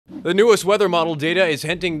The newest weather model data is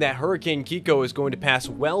hinting that Hurricane Kiko is going to pass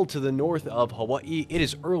well to the north of Hawaii. It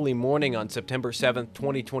is early morning on September 7th,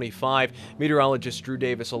 2025. Meteorologist Drew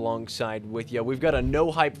Davis alongside with you. We've got a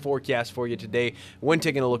no-hype forecast for you today when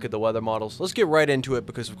taking a look at the weather models. Let's get right into it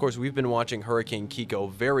because, of course, we've been watching Hurricane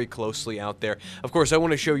Kiko very closely out there. Of course, I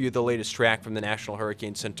want to show you the latest track from the National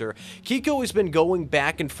Hurricane Center. Kiko has been going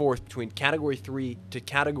back and forth between Category 3 to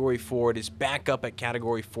Category 4. It is back up at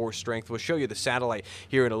Category 4 strength. We'll show you the satellite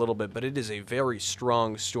here in a little bit, but it is a very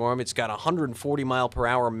strong storm. It's got 140 mile per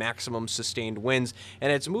hour maximum sustained winds,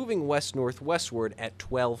 and it's moving west-northwestward at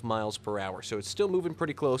 12 miles per hour. So it's still moving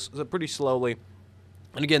pretty close, pretty slowly.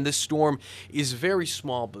 And again, this storm is very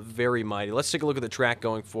small but very mighty. Let's take a look at the track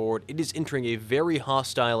going forward. It is entering a very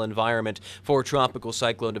hostile environment for tropical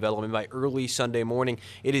cyclone development by early Sunday morning.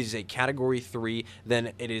 It is a Category 3,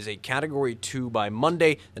 then it is a Category 2 by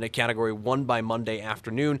Monday, then a Category 1 by Monday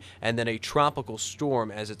afternoon, and then a tropical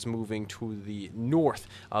storm as it's moving to the north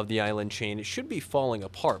of the island chain. It should be falling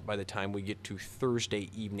apart by the time we get to Thursday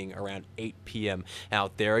evening around 8 p.m.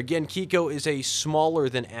 out there. Again, Kiko is a smaller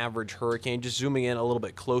than average hurricane. Just zooming in a little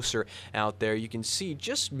bit closer out there, you can see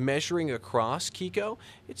just measuring across Kiko,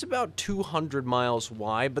 it's about 200 miles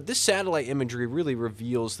wide, but this satellite imagery really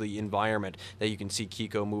reveals the environment that you can see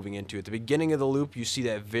Kiko moving into. At the beginning of the loop, you see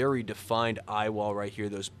that very defined eye wall right here,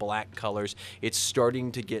 those black colors. It's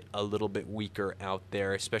starting to get a little bit weaker out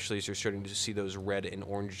there, especially as you're starting to see those red and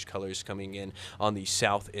orange colors coming in on the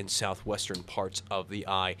south and southwestern parts of the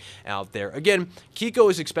eye out there. Again, Kiko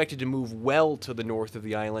is expected to move well to the north of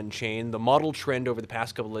the island chain. The model trend over the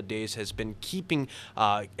past couple of days has been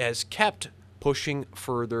kept pushing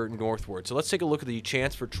further northward. So let's take a look at the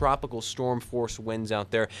chance for tropical storm force winds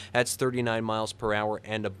out there. That's 39 miles per hour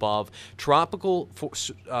and above. Tropical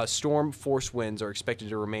storm force winds are expected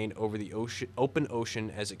to remain over the open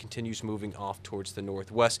ocean as it continues moving off towards the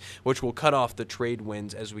northwest, which will cut off the trade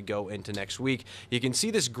winds as we go into next week. You can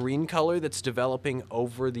see this green color that's developing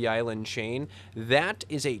over the island chain. That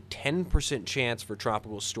is a 10% chance for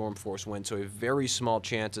tropical storm force winds, so a very small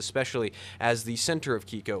chance, especially as the center of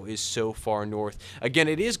Kiko is so far north. Again,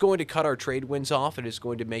 it is going to cut our trade winds off. It is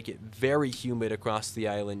going to make it very humid across the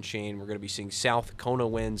island chain. We're going to be seeing south Kona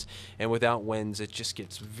winds, and without winds, it just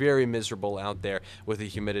gets very miserable out there with the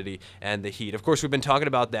humidity and the heat. Of course, we've been talking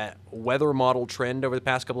about that weather model trend over the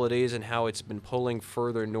past couple of days and how it's been pulling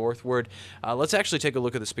further northward. Let's actually take a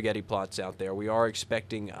look at the spaghetti plots out there. We are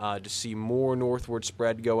expecting to see more northward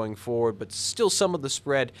spread going forward, but still some of the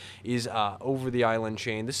spread is over the island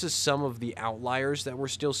chain. This is some of the outliers that we're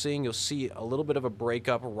still seeing. You'll see a little bit of a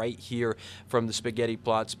breakup right here from the spaghetti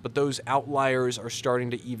plots, but those outliers are starting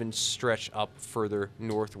to even stretch up further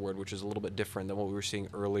northward, which is a little bit different than what we were seeing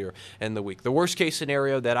earlier in the week. The worst case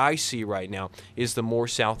scenario that I see right now is the more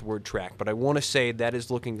southward track, but I want to say that is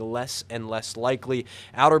looking less and less likely.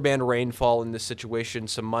 Outer band rainfall in this situation,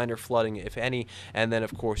 some minor flooding if any, and then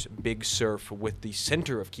of course big surf with the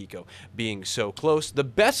center of Kiko being so close. The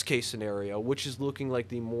best case scenario, which is looking like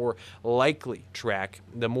the more likely track,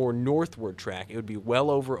 the more northward track, it would be well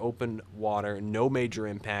over open water, no major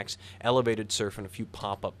impacts, elevated surf, and a few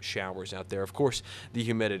pop-up showers out there. Of course, the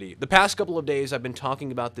humidity. The past couple of days, I've been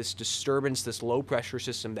talking about this disturbance, this low-pressure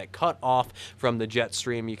system that cut off from the jet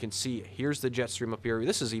stream. You can see, here's the jet stream up here.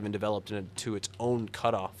 This is even developed into its own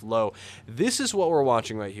cutoff low. This is what we're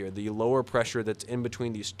watching right here, the lower pressure that's in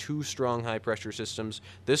between these two strong high-pressure systems,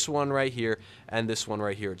 this one right here and this one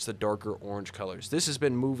right here. It's the darker orange colors. This has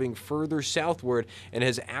been moving further southward and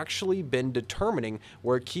has actually been determining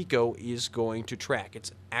where Kiko is going to track.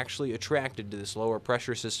 It's actually attracted to this lower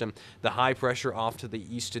pressure system. The high pressure off to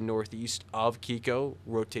the east and northeast of Kiko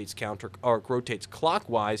rotates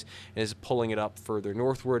clockwise and is pulling it up further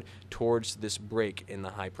northward towards this break in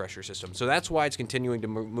the high pressure system. So that's why it's continuing to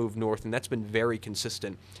move north, and that's been very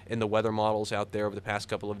consistent in the weather models out there over the past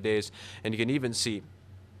couple of days. And you can even see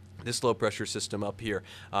this low pressure system up here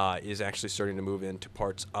is actually starting to move into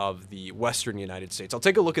parts of the western United States. I'll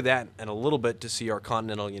take a look at that in a little bit to see our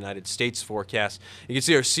continental United States forecast. You can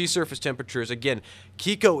see our sea surface temperatures. Again,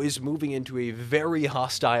 Kiko is moving into a very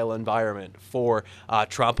hostile environment for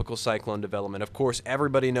tropical cyclone development. Of course,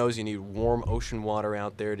 everybody knows you need warm ocean water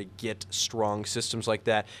out there to get strong systems like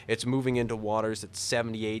that. It's moving into waters at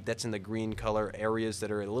 78. That's in the green color areas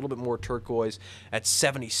that are a little bit more turquoise at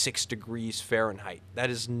 76 degrees Fahrenheit.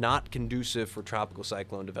 That is not not conducive for tropical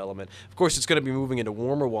cyclone development. Of course, it's going to be moving into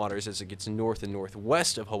warmer waters as it gets north and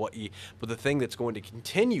northwest of Hawaii, but the thing that's going to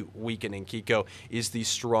continue weakening Kiko is the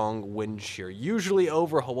strong wind shear. Usually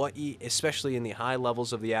over Hawaii, especially in the high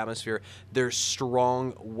levels of the atmosphere, there's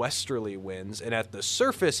strong westerly winds, and at the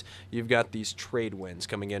surface, you've got these trade winds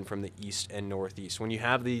coming in from the east and northeast. When you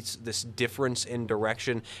have this difference in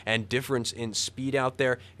direction and difference in speed out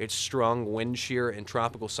there, it's strong wind shear, and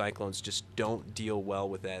tropical cyclones just don't deal well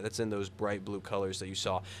with that. That's in those bright blue colors that you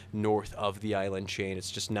saw north of the island chain. It's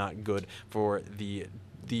just not good for the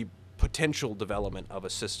potential development of a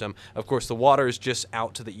system. Of course, the water is just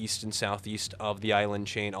out to the east and southeast of the island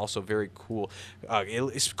chain. Also very cool.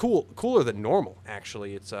 It's cooler than normal,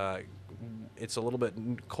 actually. It's a little bit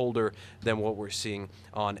colder than what we're seeing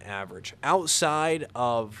on average. Outside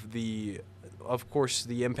of course,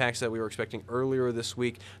 the impacts that we were expecting earlier this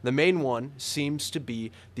week, the main one seems to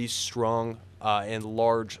be the strong and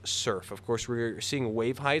large surf. Of course, we're seeing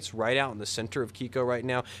wave heights right out in the center of Kiko right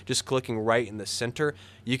now. Just clicking right in the center,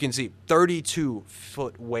 you can see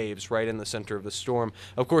 32-foot waves right in the center of the storm.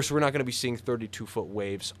 Of course, we're not going to be seeing 32-foot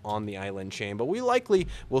waves on the island chain, but we likely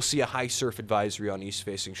will see a high surf advisory on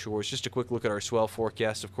east-facing shores. Just a quick look at our swell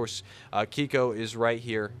forecast. Of course, Kiko is right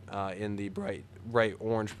here in the bright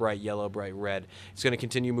orange, bright yellow, bright red. It's going to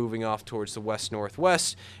continue moving off towards the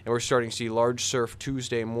west-northwest, and we're starting to see large surf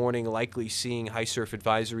Tuesday morning, likely seeing high surf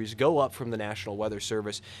advisories go up from the National Weather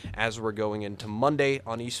Service as we're going into Monday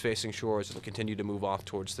on east-facing shores. It'll continue to move off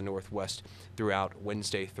towards the northwest throughout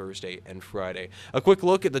Wednesday, Thursday, and Friday. A quick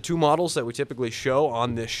look at the two models that we typically show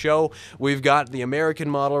on this show. We've got the American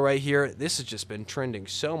model right here. This has just been trending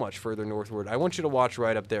so much further northward. I want you to watch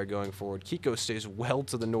right up there going forward. Kiko stays well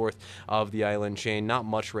to the north of the island chain. Not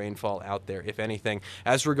much rainfall out there, if anything.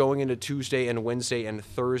 As we're going into Tuesday and Wednesday and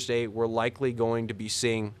Thursday, we're likely going to be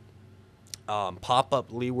seeing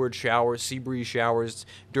pop-up leeward showers, sea breeze showers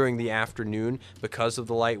during the afternoon because of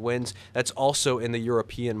the light winds. That's also in the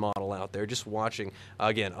European model out there. Just watching,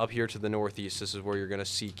 again, up here to the northeast, this is where you're going to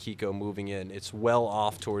see Kiko moving in. It's well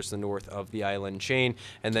off towards the north of the island chain,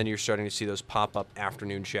 and then you're starting to see those pop-up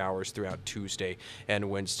afternoon showers throughout Tuesday and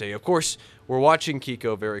Wednesday. Of course, we're watching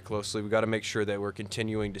Kiko very closely. We've got to make sure that we're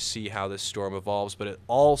continuing to see how this storm evolves, but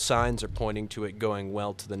all signs are pointing to it going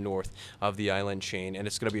well to the north of the island chain, and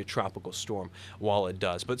it's going to be a tropical storm while it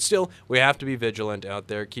does. But still, we have to be vigilant out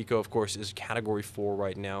there. Kiko, of course, is Category 4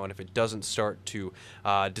 right now, and if it doesn't start to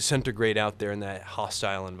disintegrate out there in that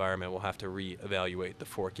hostile environment, we'll have to reevaluate the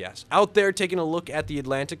forecast. Out there, taking a look at the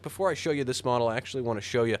Atlantic, before I show you this model, I actually want to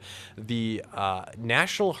show you the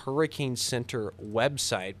National Hurricane Center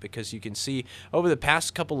website, because you can see over the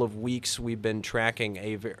past couple of weeks, we've been tracking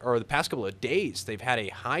or the past couple of days, they've had a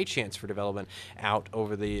high chance for development out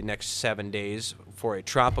over the next 7 days for a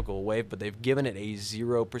tropical wave, but they've given it a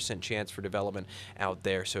 0% chance for development out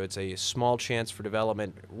there. So it's a small chance for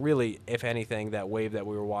development. Really, if anything, that wave that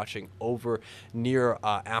we were watching over near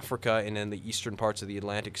Africa and in the eastern parts of the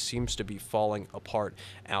Atlantic seems to be falling apart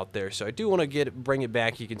out there. So I do want to bring it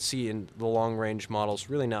back. You can see in the long-range models,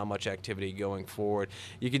 really not much activity going forward.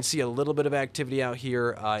 You can see a little bit of activity out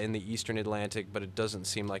here in the eastern Atlantic, but it doesn't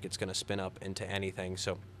seem like it's going to spin up into anything.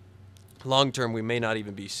 So long term, we may not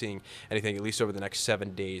even be seeing anything, at least over the next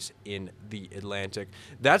 7 days in the Atlantic.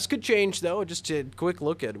 That could change, though. Just a quick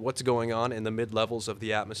look at what's going on in the mid-levels of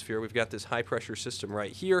the atmosphere. We've got this high-pressure system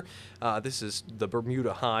right here. This is the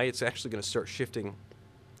Bermuda High. It's actually going to start shifting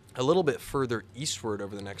a little bit further eastward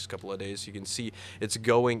over the next couple of days. You can see it's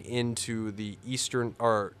going into the eastern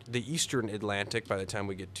Atlantic by the time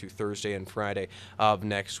we get to Thursday and Friday of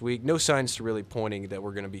next week. No signs to really pointing that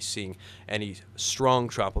we're going to be seeing any strong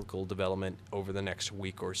tropical development over the next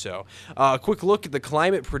week or so. A quick look at the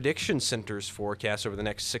Climate Prediction Center's forecast over the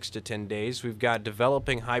next 6 to 10 days. We've got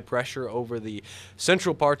developing high pressure over the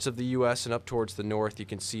central parts of the U.S. and up towards the north. You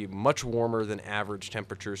can see much warmer than average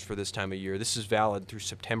temperatures for this time of year. This is valid through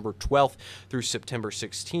September 12th through September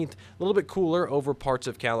 16th. A little bit cooler over parts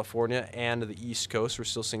of California and the East Coast. We're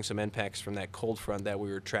still seeing some impacts from that cold front that we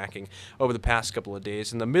were tracking over the past couple of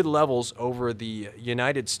days. In the mid-levels over the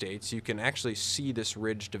United States, you can actually see this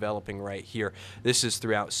ridge developing right here. This is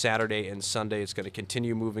throughout Saturday and Sunday. It's going to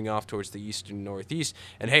continue moving off towards the east and northeast.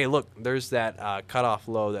 And hey, look, there's that cutoff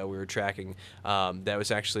low that we were tracking that was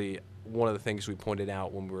actually one of the things we pointed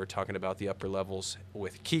out when we were talking about the upper levels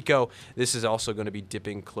with Kiko. This is also going to be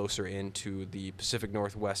dipping closer into the Pacific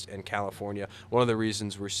Northwest and California. One of the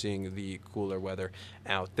reasons we're seeing the cooler weather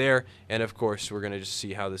out there. And of course, we're going to just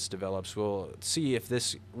see how this develops. We'll see if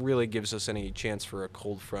this really gives us any chance for a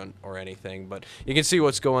cold front or anything. But you can see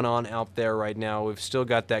what's going on out there right now. We've still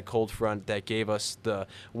got that cold front that gave us the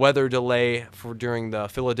weather delay for during the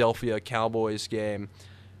Philadelphia Cowboys game.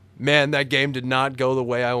 Man, that game did not go the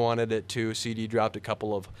way I wanted it to. CD dropped a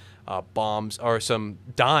couple of bombs, or some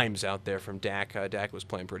dimes out there from Dak. Dak was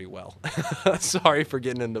playing pretty well. Sorry for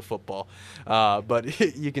getting into football. But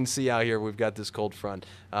you can see out here we've got this cold front.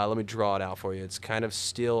 Let me draw it out for you. It's kind of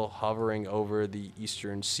still hovering over the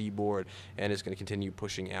eastern seaboard and is going to continue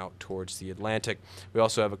pushing out towards the Atlantic. We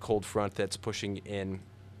also have a cold front that's pushing in.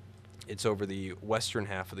 It's over the western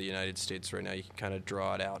half of the United States right now. You can kind of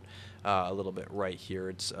draw it out a little bit right here.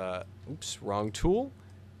 It's, oops, wrong tool.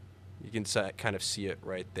 You can kind of see it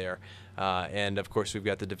right there. And, of course, we've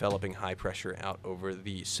got the developing high pressure out over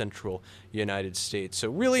the central United States. So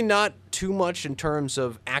really not too much in terms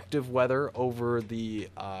of active weather over the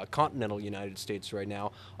continental United States right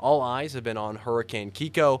now. All eyes have been on Hurricane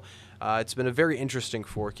Kiko. It's been a very interesting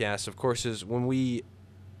forecast. Of course, is when we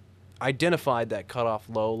identified that cutoff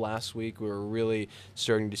low last week, we were really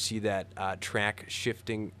starting to see that track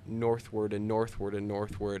shifting northward and northward and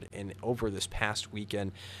northward. And over this past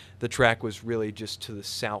weekend, the track was really just to the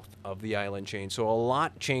south of the island chain. So a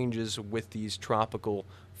lot changes with these tropical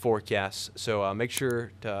forecasts. So make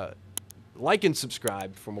sure to like and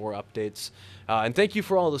subscribe for more updates. And thank you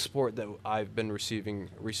for all the support that I've been receiving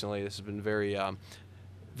recently. This has been very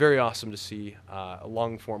awesome to see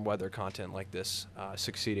long-form weather content like this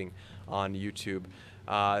succeeding on YouTube.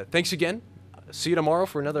 Thanks again. See you tomorrow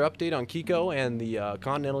for another update on Kiko and the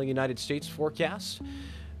continental United States forecast.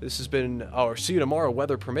 This has been, or see you tomorrow,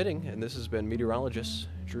 weather permitting, and this has been meteorologist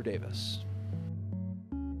Drew Davis.